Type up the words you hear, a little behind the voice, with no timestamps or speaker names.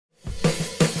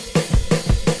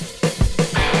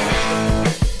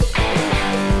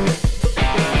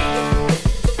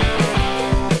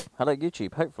Hello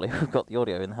YouTube, hopefully we've got the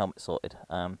audio in the helmet sorted.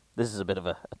 This is a bit of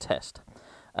a test.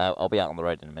 I'll be out on the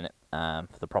road in a minute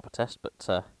for the proper test,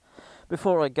 but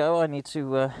before I go I need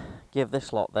to give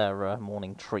this lot their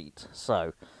morning treat.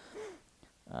 So,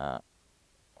 let's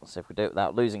see if we do it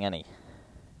without losing any.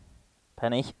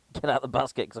 Penny, get out the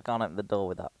basket because I can't open the door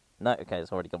with that. No, okay,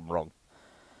 it's already gone wrong.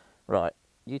 Right,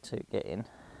 you two get in.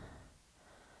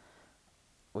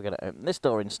 We're going to open this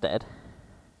door instead.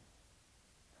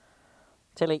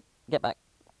 Tilly, get back.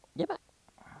 Get back.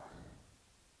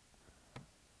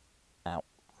 Out.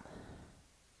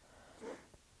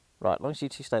 Right, as long as you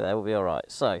two stay there, we'll be alright.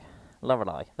 So,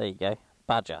 Lorelei, there you go.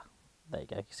 Badger. There you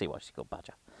go. You see why she's called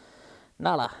Badger.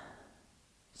 Nala.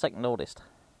 Second oldest.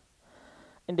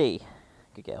 Indy.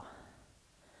 Good girl.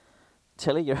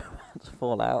 Tilly, you're about to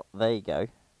fall out. There you go.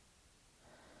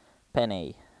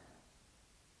 Penny.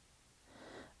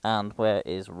 And where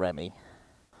is Remy?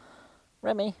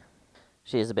 Remy.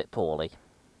 She is a bit poorly.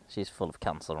 She's full of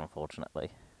cancer,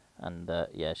 unfortunately. And,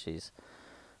 yeah, she's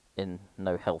in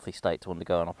no healthy state to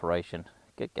undergo an operation.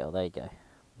 Good girl, there you go.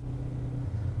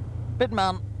 Bin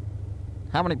man.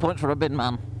 How many points for a bin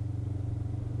man?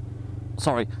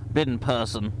 Sorry, bin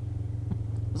person.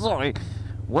 Sorry.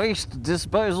 Waste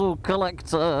disposal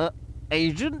collector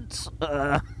agent?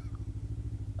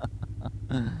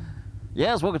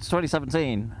 Yes, welcome to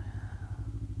 2017.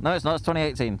 No, it's not, it's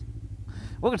 2018.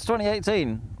 Welcome to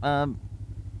 2018.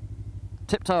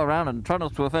 Tiptoe around and try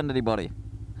not to offend anybody.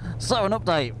 So, an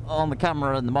update on the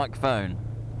camera and the microphone.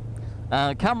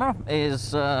 Camera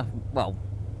is, well,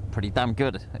 pretty damn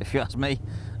good, if you ask me.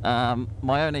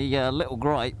 My only little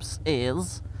gripes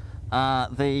is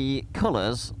the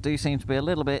colours do seem to be a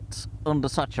little bit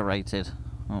undersaturated,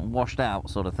 washed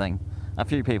out sort of thing. A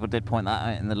few people did point that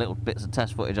out in the little bits of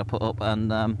test footage I put up,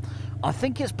 and I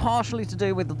think it's partially to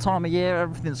do with the time of year.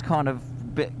 Everything's kind of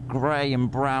a bit grey and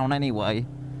brown anyway.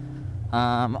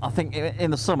 I think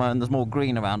in the summer and there's more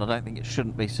green around, I don't think it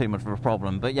shouldn't be too much of a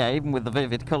problem. But yeah, even with the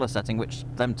vivid colour setting, which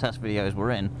them test videos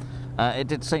were in, it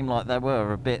did seem like they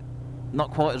were a bit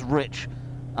not quite as rich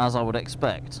as I would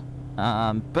expect.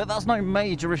 But that's no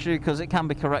major issue because it can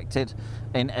be corrected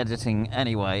in editing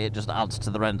anyway. It just adds to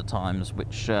the render times,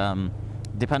 which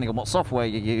depending on what software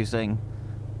you're using,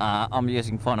 I'm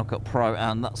using Final Cut Pro,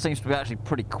 and that seems to be actually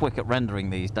pretty quick at rendering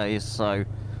these days, so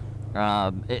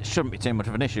it shouldn't be too much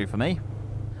of an issue for me.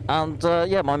 And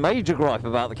yeah, my major gripe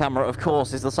about the camera, of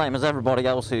course, is the same as everybody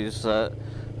else who's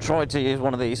tried to use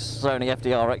one of these Sony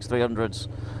FDR-X3000s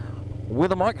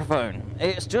with a microphone.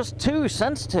 It's just too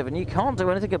sensitive and you can't do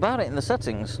anything about it in the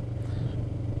settings.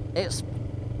 It's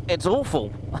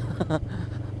awful.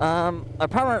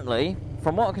 Apparently,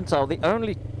 from what I can tell, the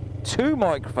only two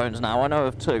microphones now, I know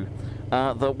of two,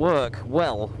 that work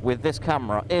well with this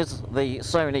camera is the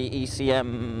Sony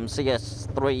ECM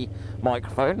CS3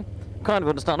 microphone. Kind of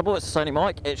understandable, it's a Sony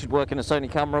mic, it should work in a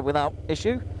Sony camera without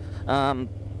issue. A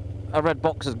Red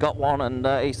Box has got one and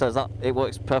he says that it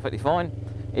works perfectly fine.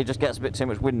 It just gets a bit too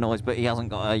much wind noise, but he hasn't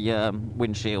got a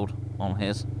windshield on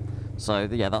his. So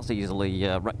yeah, that's easily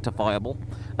rectifiable.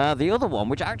 The other one,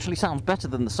 which actually sounds better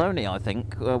than the Sony, I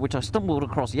think, which I stumbled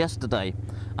across yesterday,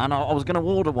 and I was going to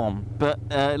order one, but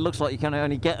it looks like you can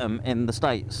only get them in the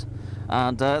States.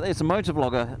 And it's a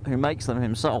motovlogger who makes them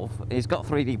himself. He's got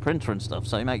 3D printer and stuff,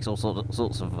 so he makes all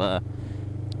sorts of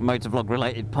motovlog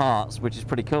related parts, which is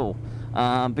pretty cool.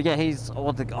 But yeah, he's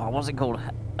what's it called?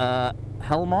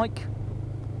 Hellmic,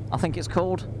 I think it's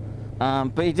called.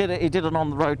 But he did an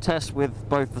on-the-road test with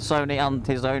both the Sony and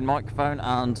his own microphone,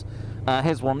 and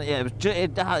his one, yeah,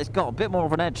 it's got a bit more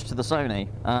of an edge to the Sony.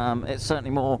 It's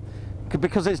certainly more,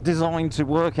 because it's designed to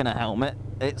work in a helmet.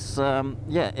 It's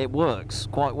yeah, it works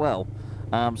quite well.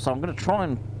 So I'm going to try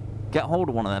and get hold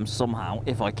of one of them somehow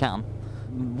if I can.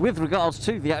 With regards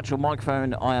to the actual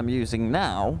microphone I am using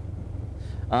now,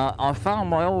 I found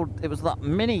my old, it was that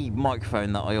mini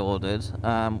microphone that I ordered.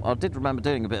 I did remember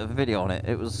doing a bit of a video on it.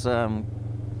 It was,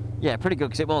 yeah, pretty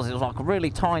good because it was like a really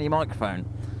tiny microphone.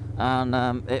 And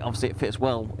obviously it fits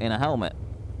well in a helmet.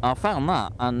 I found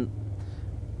that and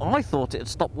I thought it had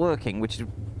stopped working, which is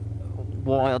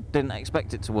why I didn't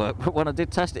expect it to work. But when I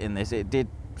did test it in this,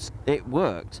 it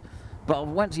worked. But I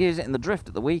went to use it in the drift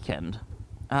at the weekend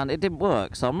and it didn't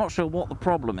work. So I'm not sure what the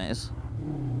problem is.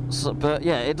 So, but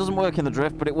yeah, it doesn't work in the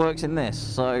drift, but it works in this,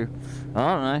 so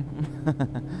I don't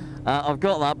know. I've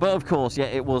got that, but of course, yeah,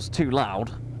 it was too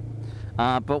loud.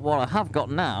 But what I have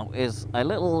got now is a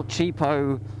little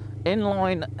cheapo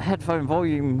inline headphone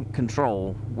volume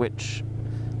control, which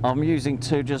I'm using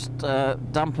to just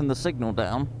dampen the signal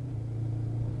down.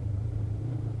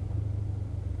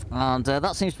 And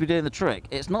that seems to be doing the trick.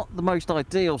 It's not the most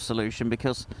ideal solution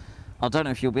because I don't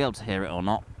know if you'll be able to hear it or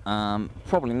not.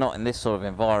 Probably not in this sort of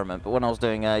environment, but when I was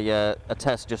doing a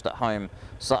test just at home,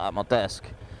 sat at my desk,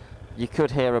 you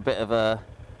could hear a bit of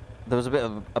there was a bit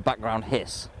of a background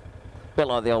hiss. A bit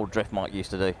like the old drift mic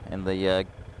used to do in the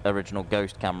original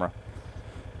Ghost camera.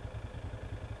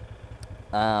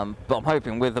 But I'm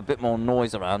hoping with a bit more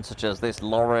noise around, such as this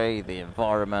lorry, the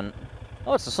environment.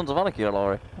 Oh, it's the Sons of Anarchy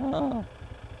lorry. Oh.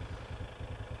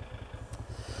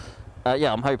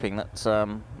 Yeah, I'm hoping that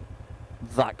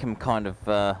that can kind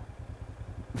of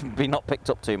be not picked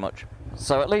up too much.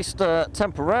 So at least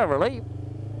temporarily,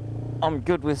 I'm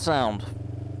good with sound.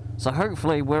 So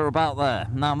hopefully we're about there.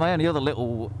 Now my only other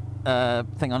little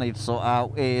thing I need to sort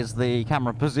out is the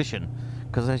camera position,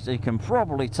 because as you can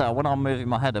probably tell, when I'm moving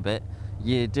my head a bit,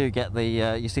 you do get the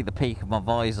you see the peak of my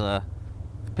visor,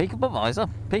 peak of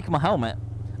my helmet,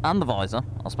 and the visor,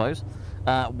 I suppose,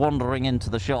 wandering into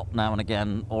the shop now and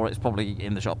again, or it's probably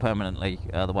in the shop permanently,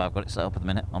 the way I've got it set up at the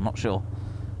minute, I'm not sure.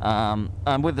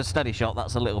 And with the steady shot,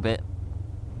 that's a little bit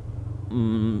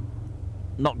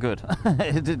not good.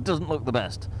 It doesn't look the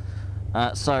best.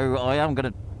 So I am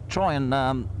going to try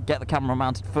and get the camera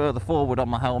mounted further forward on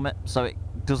my helmet so it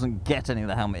doesn't get any of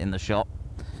the helmet in the shot.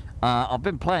 I've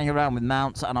been playing around with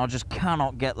mounts and I just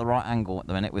cannot get the right angle at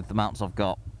the minute with the mounts I've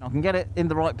got. I can get it in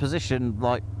the right position,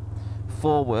 like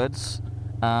forwards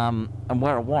and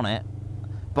where I want it,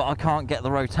 but I can't get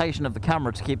the rotation of the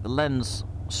camera to keep the lens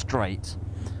straight.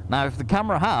 Now if the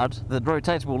camera had the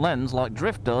rotatable lens like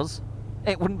Drift does,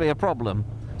 it wouldn't be a problem.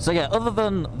 So yeah, other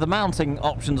than the mounting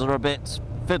options are a bit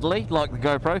fiddly, like the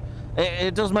GoPro,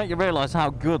 it does make you realise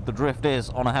how good the Drift is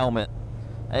on a helmet.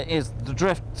 The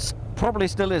Drift probably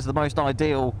still is the most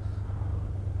ideal,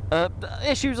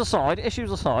 issues aside,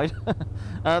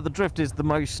 the Drift is the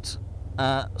most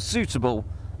suitable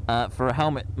for a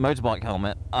helmet, motorbike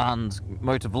helmet and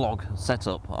motovlog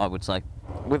setup, I would say.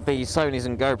 With the Sonys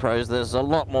and GoPros, there's a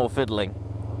lot more fiddling,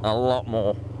 a lot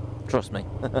more, trust me.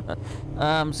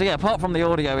 So yeah, apart from the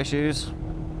audio issues,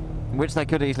 which they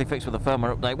could easily fix with a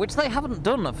firmware update, which they haven't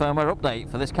done a firmware update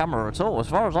for this camera at all, as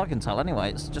far as I can tell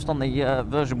anyway. It's just on the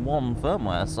version 1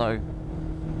 firmware, so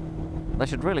they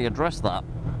should really address that.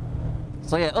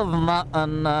 So yeah, other than that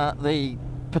and the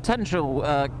potential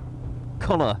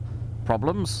colour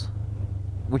problems,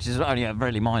 which is only a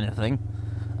really minor thing,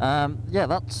 yeah,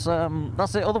 that's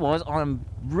it. Otherwise, I'm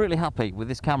really happy with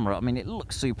this camera. I mean, it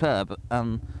looks superb,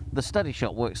 and the steady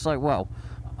shot works so well.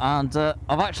 And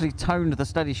I've actually toned the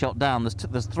steady shot down.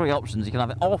 There's 3 options. You can have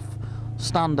it off,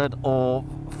 standard, or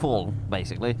full,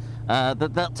 basically.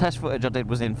 That test footage I did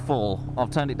was in full. I've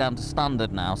turned it down to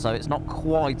standard now, so it's not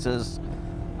quite as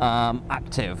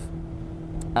active.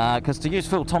 Because to use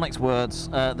Phil Tonic's words,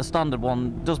 the standard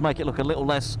one does make it look a little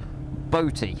less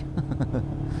boaty.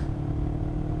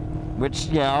 Which,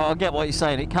 yeah, I get what you're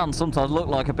saying. It can sometimes look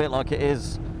like a bit like it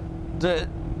is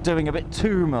doing a bit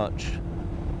too much.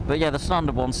 But yeah, the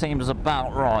standard one seems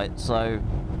about right, so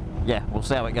yeah, we'll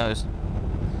see how it goes.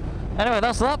 Anyway,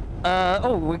 that's that.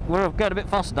 Oh, we're going a bit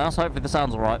faster now, so hopefully the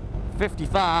sound's alright.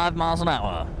 55 miles an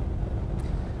hour.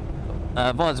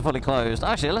 Visor fully closed.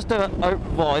 Actually, let's do it open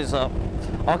visor.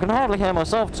 I can hardly hear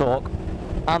myself talk,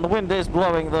 and the wind is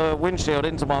blowing the windshield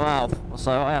into my mouth,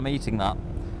 so I am eating that.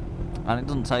 And it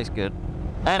doesn't taste good.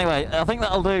 Anyway, I think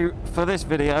that'll do for this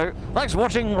video. Thanks for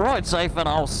watching, ride safe, and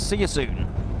I'll see you soon.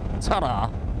 Ta-da!